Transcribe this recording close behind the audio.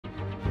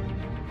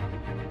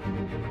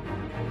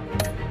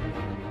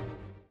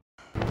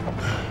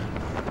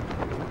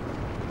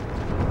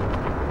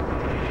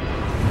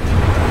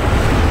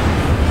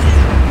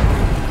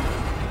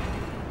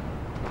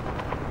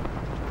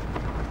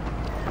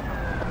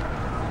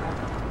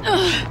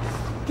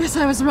Guess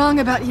I was wrong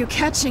about you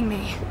catching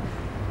me.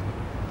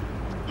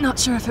 Not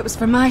sure if it was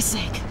for my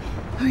sake,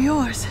 or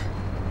yours.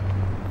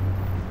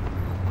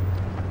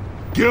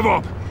 Give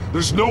up!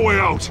 There's no way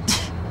out!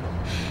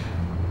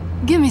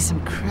 Give me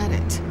some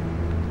credit.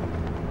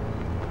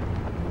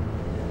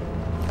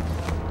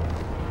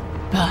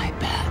 Bye,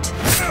 Bat.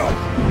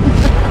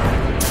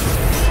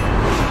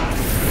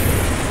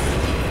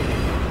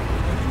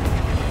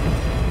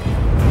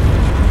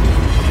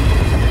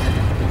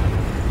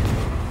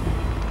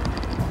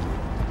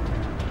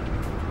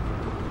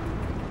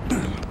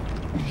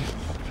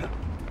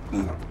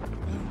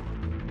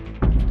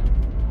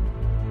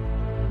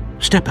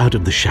 Step out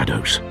of the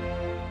shadows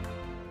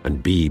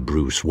and be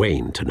Bruce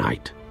Wayne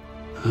tonight.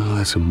 Oh,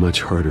 that's a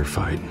much harder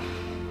fight.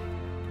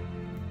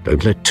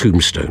 Don't let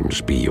tombstones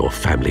be your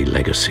family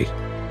legacy.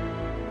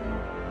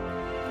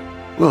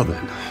 Well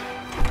then.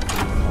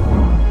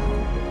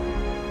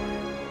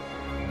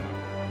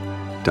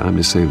 Time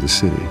to save the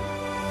city.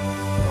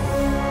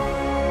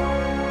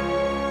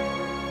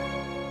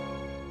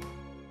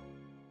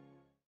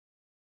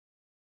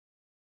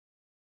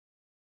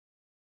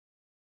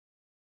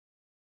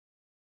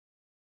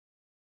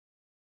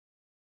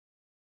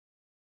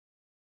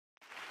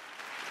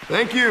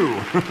 Thank you.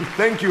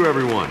 Thank you,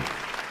 everyone.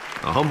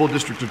 A humble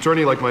district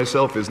attorney like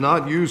myself is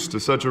not used to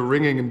such a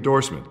ringing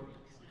endorsement.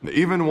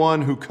 Even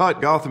one who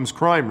cut Gotham's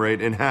crime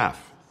rate in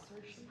half.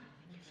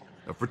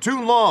 Now, for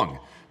too long,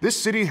 this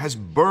city has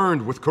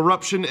burned with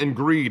corruption and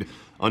greed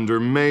under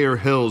Mayor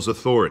Hill's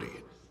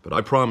authority. But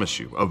I promise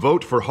you, a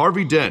vote for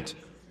Harvey Dent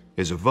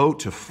is a vote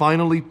to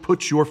finally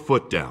put your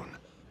foot down.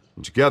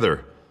 And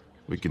together,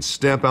 we can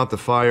stamp out the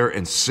fire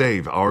and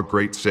save our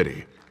great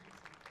city.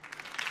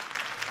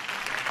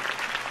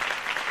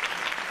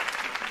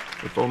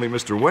 If only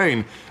Mr.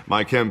 Wayne,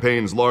 my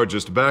campaign's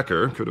largest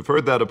backer, could have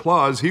heard that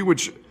applause, he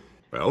would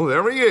well,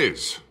 there he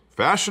is.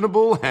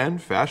 Fashionable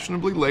and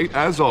fashionably late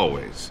as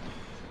always.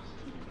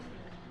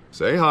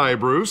 Say hi,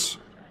 Bruce.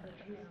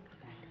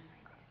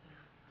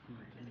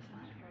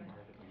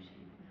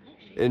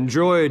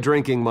 Enjoy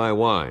drinking my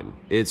wine.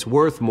 It's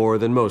worth more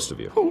than most of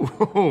you.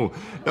 Oh,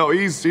 no,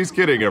 he's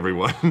kidding,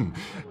 everyone.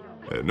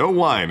 No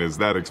wine is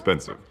that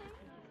expensive.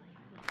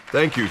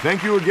 Thank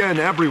you again,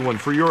 everyone,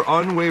 for your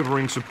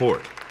unwavering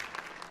support.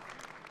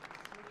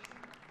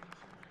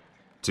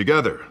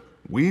 Together,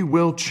 we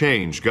will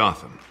change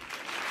Gotham.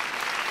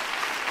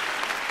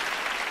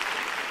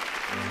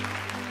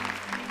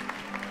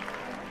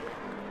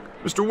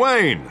 Mr.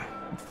 Wayne,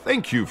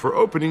 thank you for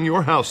opening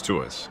your house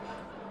to us.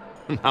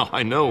 Now,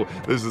 I know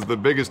this is the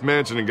biggest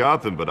mansion in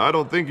Gotham, but I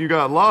don't think you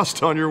got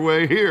lost on your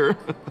way here.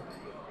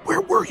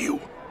 Where were you?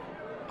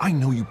 I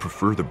know you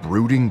prefer the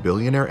brooding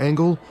billionaire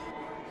angle,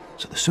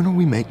 so the sooner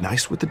we make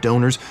nice with the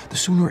donors, the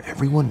sooner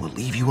everyone will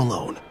leave you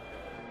alone.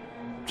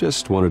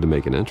 Just wanted to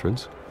make an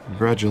entrance.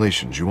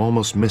 Congratulations, you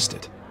almost missed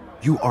it.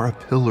 You are a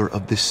pillar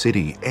of this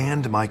city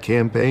and my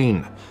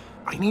campaign.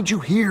 I need you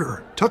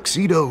here,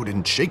 tuxedoed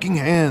and shaking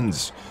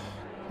hands.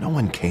 No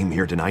one came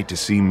here tonight to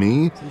see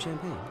me. Some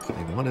champagne.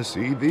 They want to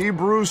see the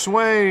Bruce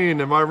Wayne,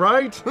 am I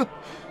right?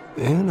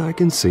 And I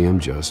can see him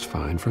just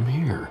fine from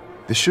here.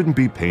 This shouldn't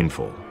be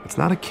painful. It's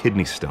not a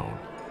kidney stone.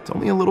 It's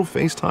only a little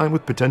FaceTime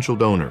with potential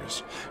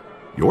donors.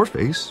 Your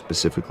face,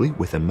 specifically,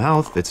 with a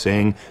mouth that's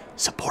saying,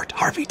 support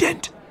Harvey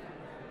Dent.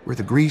 We're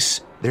the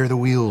grease, they're the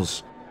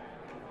wheels.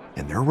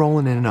 And they're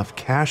rolling in enough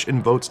cash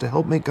and votes to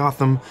help make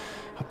Gotham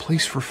a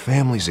place for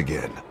families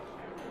again.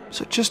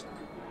 So just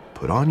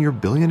put on your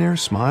billionaire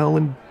smile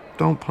and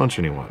don't punch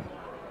anyone.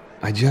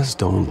 I just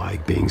don't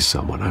like being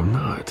someone I'm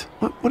not.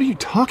 What are you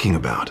talking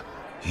about?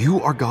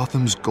 You are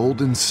Gotham's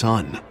golden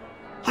sun.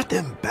 Let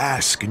them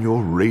bask in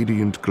your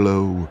radiant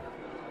glow.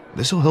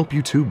 This'll help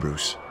you too,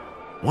 Bruce.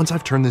 Once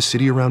I've turned this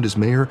city around as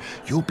mayor,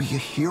 you'll be a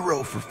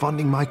hero for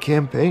funding my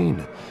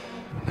campaign.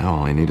 Now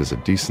all I need is a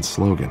decent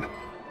slogan.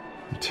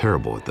 I'm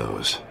terrible at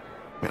those.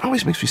 It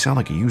always makes me sound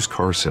like a used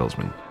car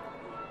salesman.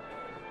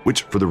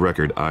 Which, for the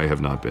record, I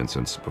have not been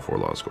since before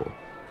law school.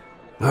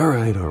 All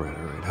right.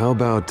 How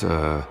about,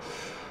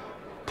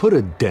 put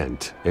a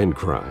dent in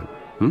crime,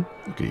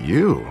 Look at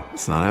you.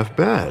 It's not half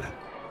bad.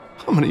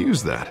 I'm gonna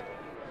use that.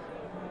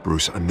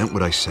 Bruce, I meant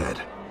what I said.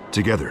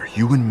 Together,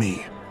 you and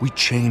me, we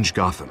change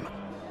Gotham.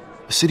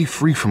 A city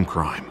free from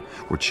crime,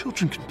 where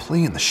children can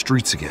play in the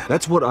streets again.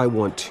 That's what I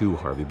want too,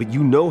 Harvey, but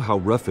you know how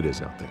rough it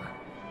is out there.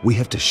 We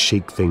have to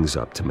shake things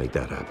up to make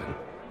that happen.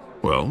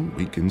 Well,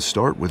 we can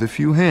start with a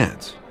few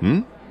hands,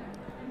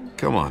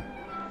 Come on.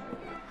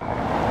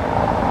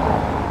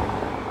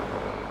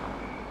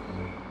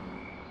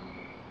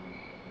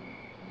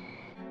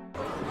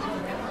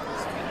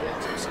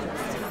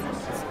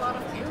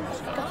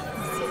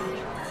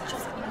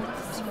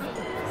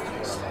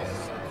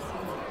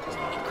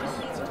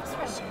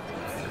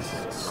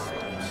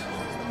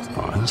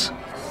 Pause.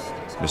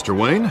 Mr.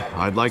 Wayne,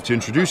 I'd like to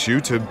introduce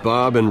you to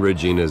Bob and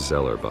Regina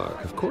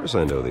Zellerbach. Of course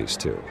I know these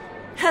two.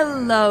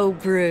 Hello,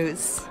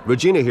 Bruce.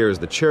 Regina here is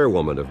the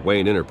chairwoman of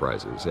Wayne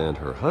Enterprises, and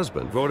her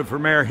husband... Voted for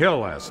Mayor Hill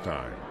last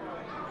time.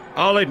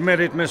 I'll admit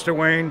it, Mr.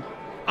 Wayne.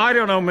 I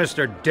don't know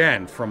Mr.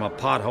 Dent from a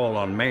pothole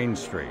on Main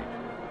Street,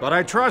 but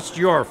I trust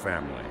your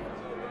family.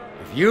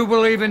 If you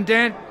believe in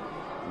Dent,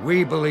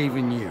 we believe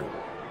in you.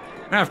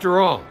 After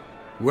all,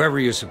 whoever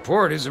you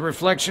support is a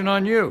reflection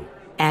on you.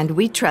 And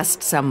we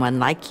trust someone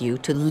like you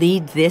to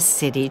lead this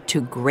city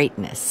to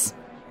greatness.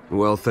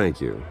 Well, thank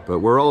you. But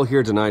we're all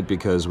here tonight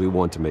because we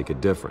want to make a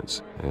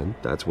difference. And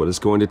that's what it's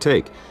going to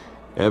take.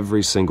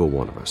 Every single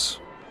one of us.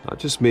 Not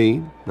just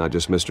me, not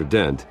just Mr.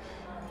 Dent.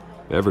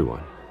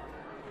 Everyone.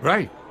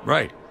 Right.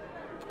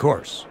 Of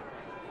course.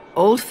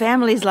 Old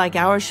families like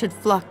ours should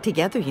flock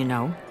together, you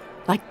know.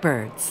 Like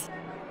birds.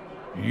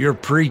 You're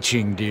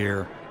preaching,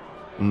 dear.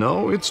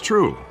 No, it's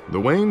true. The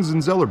Waynes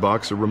and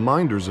Zellerbachs are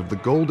reminders of the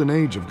golden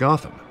age of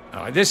Gotham.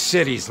 This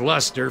city's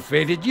luster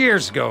faded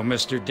years ago,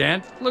 Mr.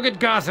 Dent. Look at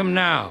Gotham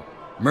now.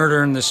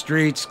 Murder in the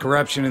streets,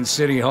 corruption in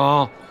City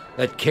Hall,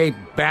 that Cape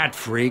Bat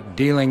freak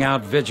dealing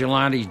out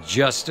vigilante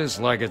justice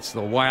like it's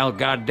the wild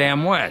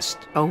goddamn West.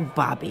 Oh,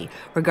 Bobby,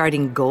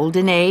 regarding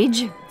Golden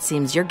Age,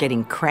 seems you're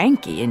getting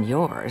cranky in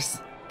yours.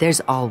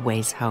 There's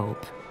always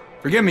hope.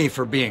 Forgive me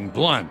for being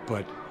blunt,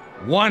 but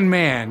one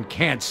man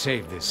can't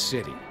save this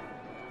city.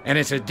 And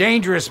it's a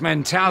dangerous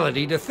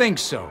mentality to think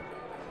so.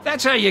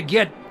 That's how you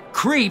get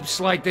creeps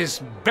like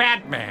this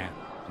Batman,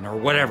 or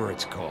whatever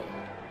it's called.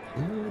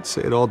 I'd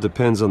say it all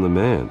depends on the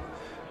man.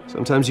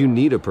 Sometimes you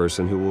need a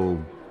person who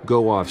will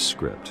go off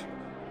script.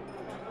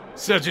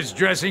 Such as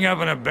dressing up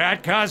in a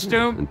bat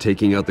costume? And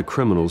taking out the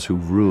criminals who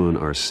ruin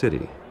our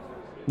city.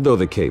 Though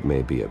the cape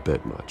may be a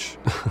bit much.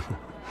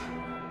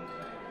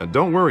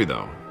 Don't worry,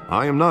 though.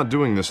 I am not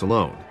doing this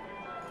alone.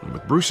 And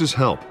with Bruce's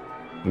help,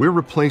 we're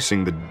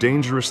replacing the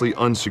dangerously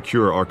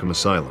unsecure Arkham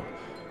Asylum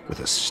with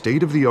a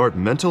state-of-the-art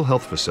mental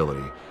health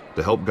facility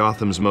to help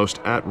Gotham's most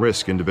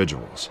at-risk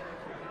individuals.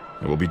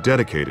 It will be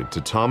dedicated to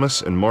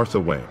Thomas and Martha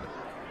Wayne,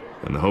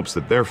 in the hopes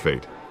that their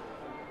fate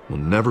will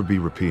never be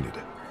repeated.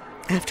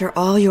 After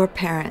all your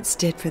parents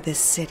did for this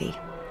city,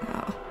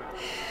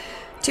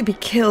 to be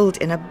killed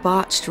in a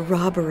botched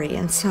robbery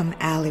in some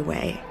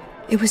alleyway,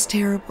 it was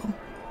terrible.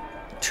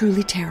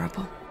 Truly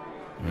terrible.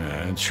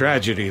 A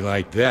tragedy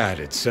like that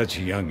at such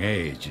a young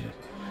age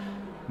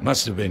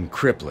must have been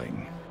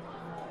crippling.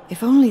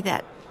 If only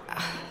that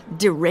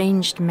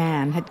deranged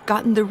man had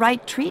gotten the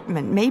right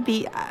treatment,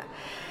 maybe...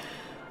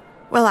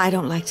 well, I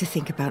don't like to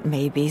think about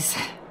maybes.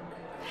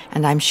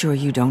 And I'm sure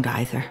you don't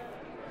either.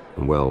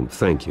 Well,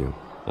 thank you.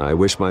 I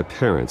wish my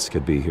parents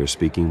could be here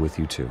speaking with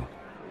you too.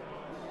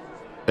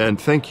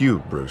 And thank you,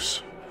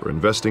 Bruce, for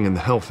investing in the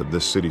health of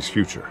this city's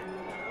future.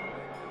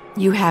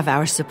 You have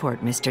our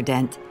support, Mr.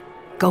 Dent.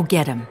 Go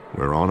get him.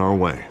 We're on our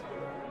way.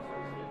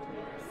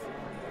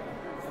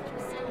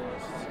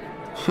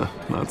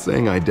 Not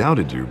saying I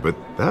doubted you, but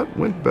that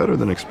went better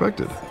than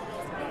expected.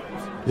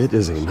 It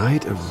is a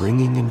night of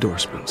ringing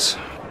endorsements.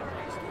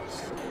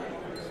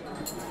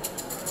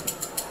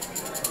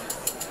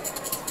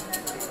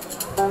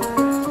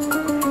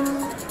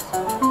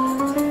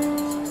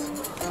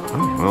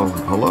 Oh, well,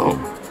 hello.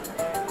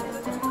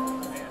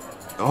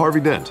 Harvey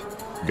Dent,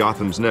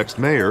 Gotham's next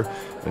mayor,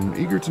 and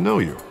eager to know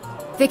you.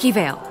 Vicky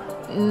Vale.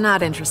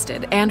 Not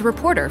interested. And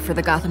reporter for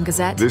the Gotham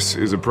Gazette. This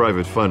is a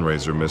private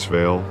fundraiser, Miss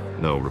Vale.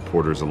 No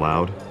reporters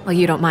allowed. Well,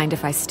 you don't mind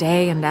if I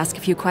stay and ask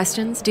a few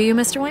questions, do you,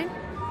 Mr. Wayne?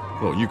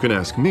 Well, you can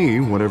ask me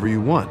whatever you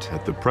want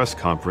at the press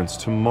conference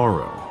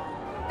tomorrow.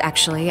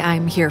 Actually,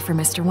 I'm here for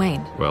Mr.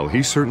 Wayne. Well,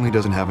 he certainly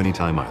doesn't have any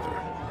time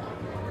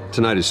either.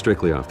 Tonight is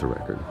strictly off the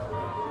record.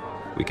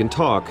 We can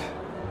talk,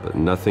 but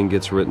nothing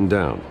gets written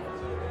down.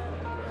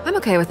 I'm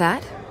okay with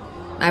that.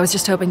 I was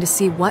just hoping to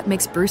see what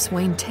makes Bruce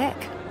Wayne tick.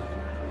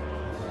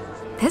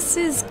 This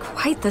is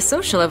quite the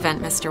social event,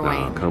 Mr.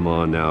 Wayne. Oh, come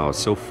on now.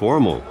 So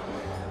formal.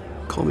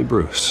 Call me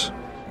Bruce.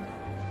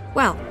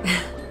 Well,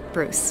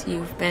 Bruce,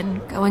 you've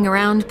been going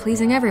around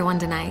pleasing everyone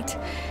tonight.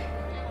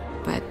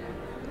 But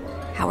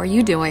how are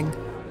you doing?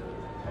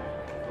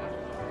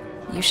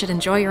 You should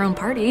enjoy your own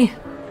party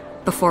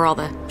before all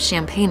the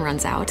champagne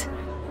runs out.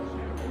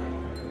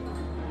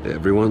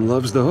 Everyone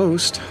loves the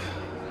host.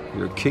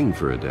 You're king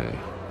for a day.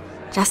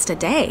 Just a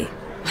day?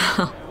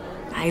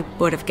 I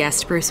would have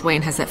guessed Bruce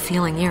Wayne has that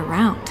feeling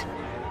year-round.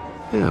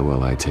 Yeah,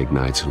 well, I take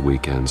nights and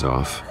weekends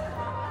off.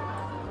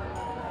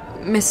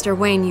 Mr.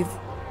 Wayne,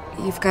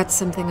 you've got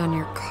something on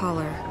your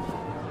collar.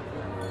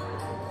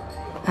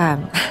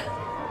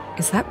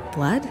 Is that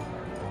blood?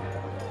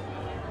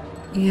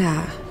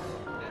 Yeah.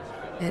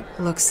 It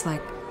looks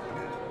like...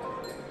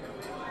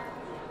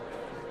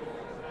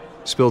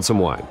 Spilled some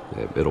wine.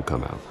 It'll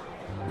come out.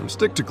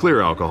 Stick to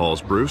clear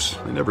alcohols, Bruce.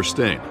 They never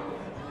stain.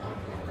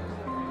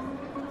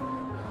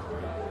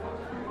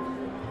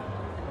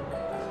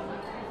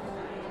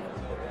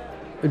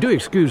 Do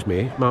excuse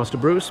me, Master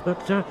Bruce,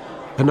 but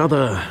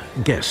another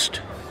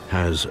guest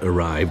has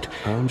arrived.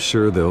 I'm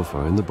sure they'll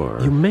find the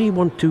bar. You may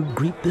want to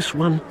greet this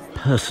one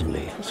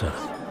personally, sir.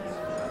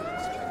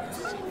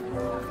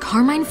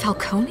 Carmine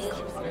Falcone?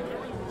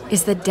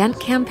 Is the Dent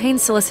campaign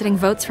soliciting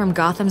votes from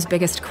Gotham's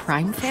biggest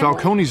crime family?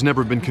 Falcone's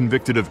never been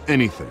convicted of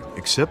anything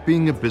except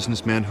being a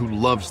businessman who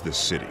loves this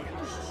city.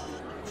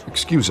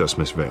 Excuse us,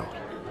 Miss Vale.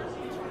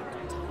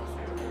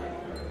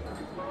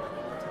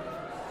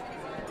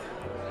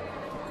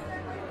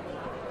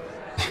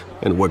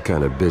 And what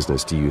kind of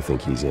business do you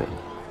think he's in?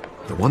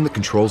 The one that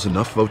controls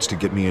enough votes to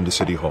get me into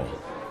City Hall.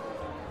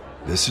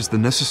 This is the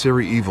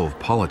necessary evil of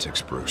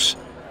politics, Bruce.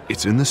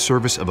 It's in the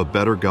service of a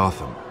better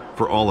Gotham,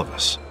 for all of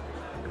us.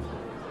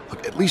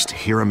 Look, at least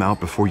hear him out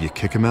before you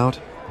kick him out.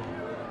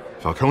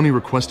 Falcone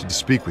requested to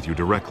speak with you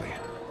directly.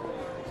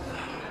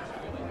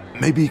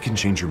 Maybe he can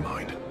change your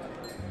mind.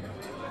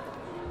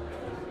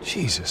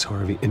 Jesus,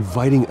 Harvey,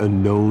 inviting a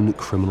known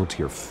criminal to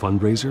your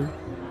fundraiser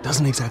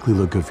doesn't exactly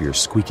look good for your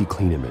squeaky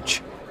clean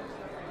image.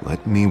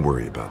 Let me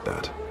worry about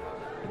that.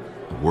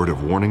 A word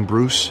of warning,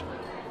 Bruce.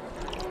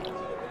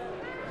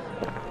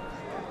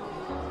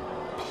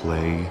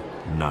 Play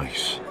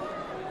nice.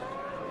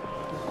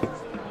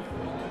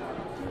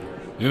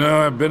 You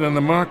know, I've been in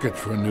the market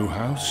for a new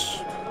house.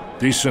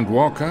 Decent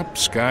walk-up,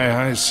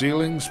 sky-high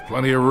ceilings,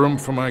 plenty of room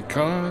for my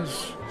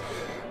cars.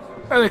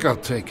 I think I'll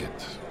take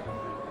it.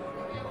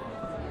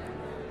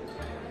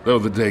 Though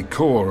the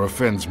decor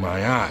offends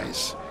my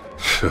eyes.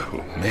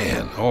 Oh,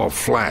 man, all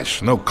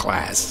flash, no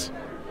class.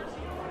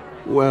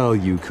 Well,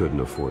 you couldn't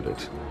afford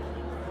it.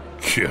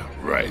 Yeah,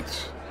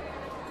 right.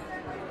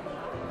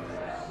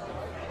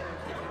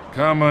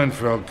 Carmine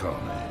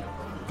Falcone,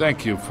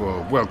 thank you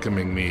for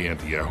welcoming me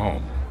into your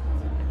home.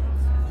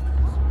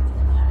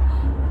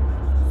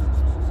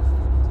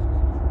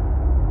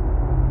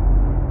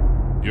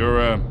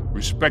 You're a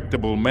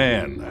respectable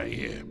man, I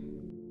hear.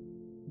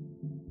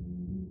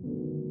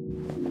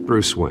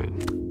 Bruce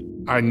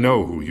Wayne. I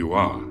know who you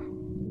are.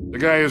 The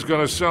guy who's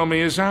gonna sell me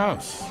his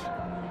house.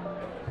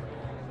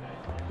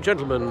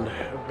 Gentlemen,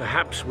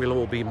 perhaps we'll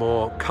all be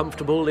more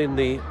comfortable in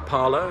the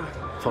parlor.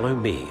 Follow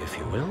me, if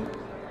you will.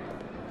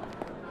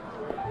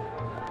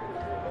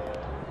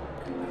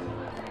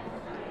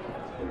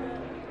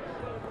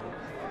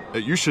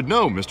 You should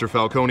know, Mr.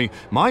 Falcone,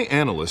 my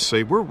analysts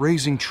say we're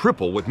raising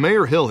triple what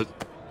Mayor Hill had...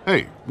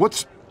 Hey,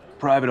 what's...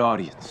 Private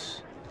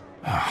audience.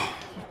 Oh,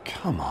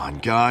 come on,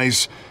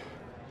 guys.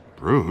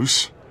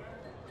 Bruce?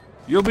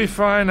 You'll be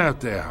fine out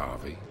there,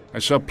 Harvey. I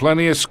saw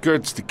plenty of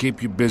skirts to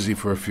keep you busy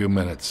for a few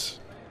minutes.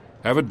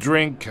 Have a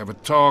drink, have a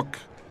talk.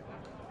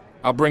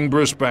 I'll bring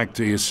Bruce back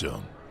to you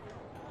soon.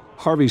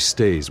 Harvey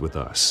stays with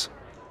us.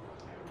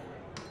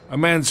 A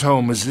man's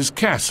home is his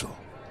castle.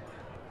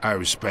 I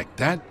respect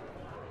that.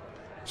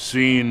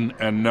 Seen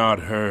and not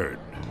heard.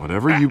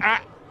 Whatever you...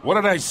 What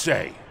did I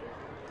say?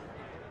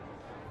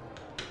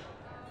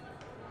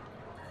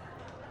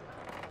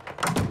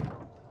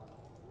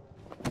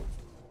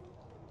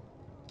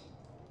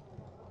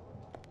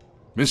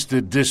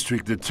 Mr.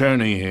 District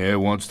Attorney here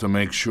wants to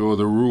make sure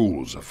the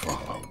rules are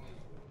followed.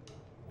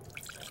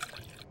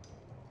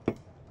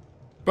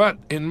 But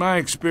in my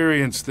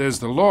experience, there's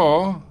the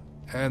law,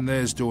 and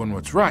there's doing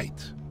what's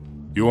right.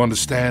 You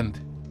understand?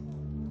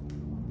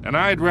 And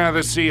I'd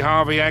rather see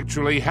Harvey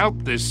actually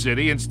help this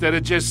city instead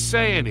of just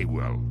saying he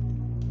will.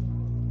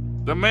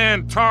 The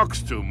man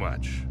talks too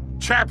much,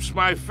 chaps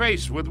my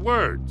face with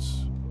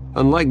words.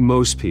 Unlike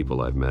most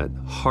people I've met,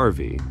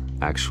 Harvey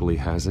actually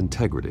has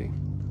integrity.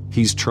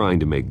 He's trying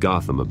to make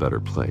Gotham a better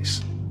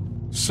place.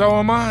 So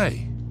am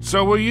I.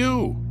 So are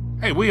you.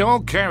 Hey, we all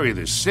carry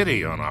this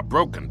city on our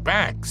broken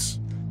backs.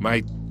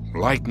 Might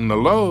lighten the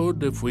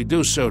load if we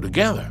do so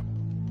together.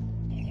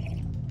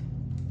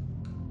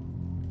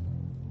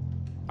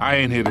 I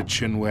ain't here to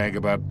chinwag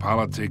about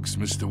politics,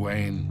 Mr.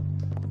 Wayne.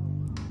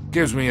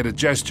 Gives me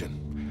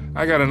indigestion.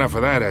 I got enough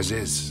of that as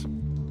is.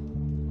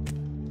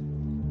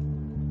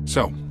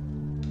 So,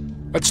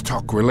 let's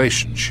talk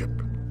relationship.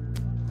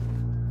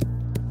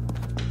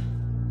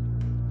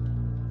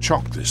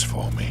 Chalk this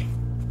for me.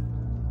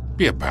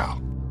 Be a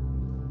pal.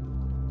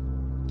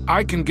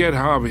 I can get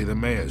Harvey the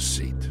mayor's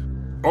seat,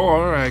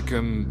 or I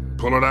can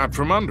pull it out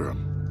from under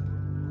him.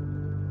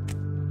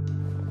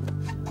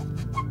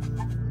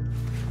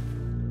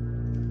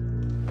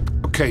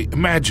 Okay,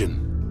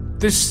 imagine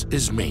this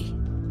is me,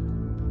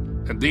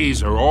 and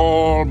these are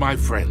all my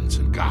friends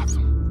in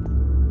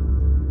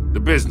Gotham.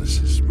 The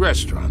businesses,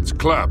 restaurants,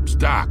 clubs,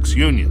 docks,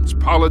 unions,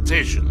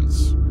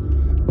 politicians.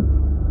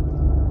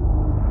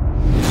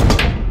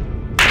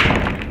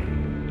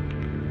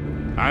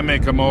 I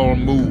make them all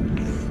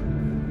move,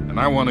 and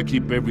I want to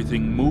keep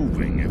everything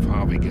moving if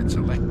Harvey gets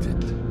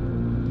elected.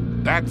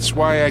 That's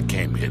why I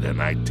came here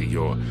tonight to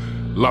your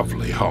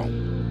lovely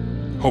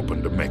home,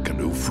 hoping to make a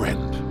new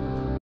friend.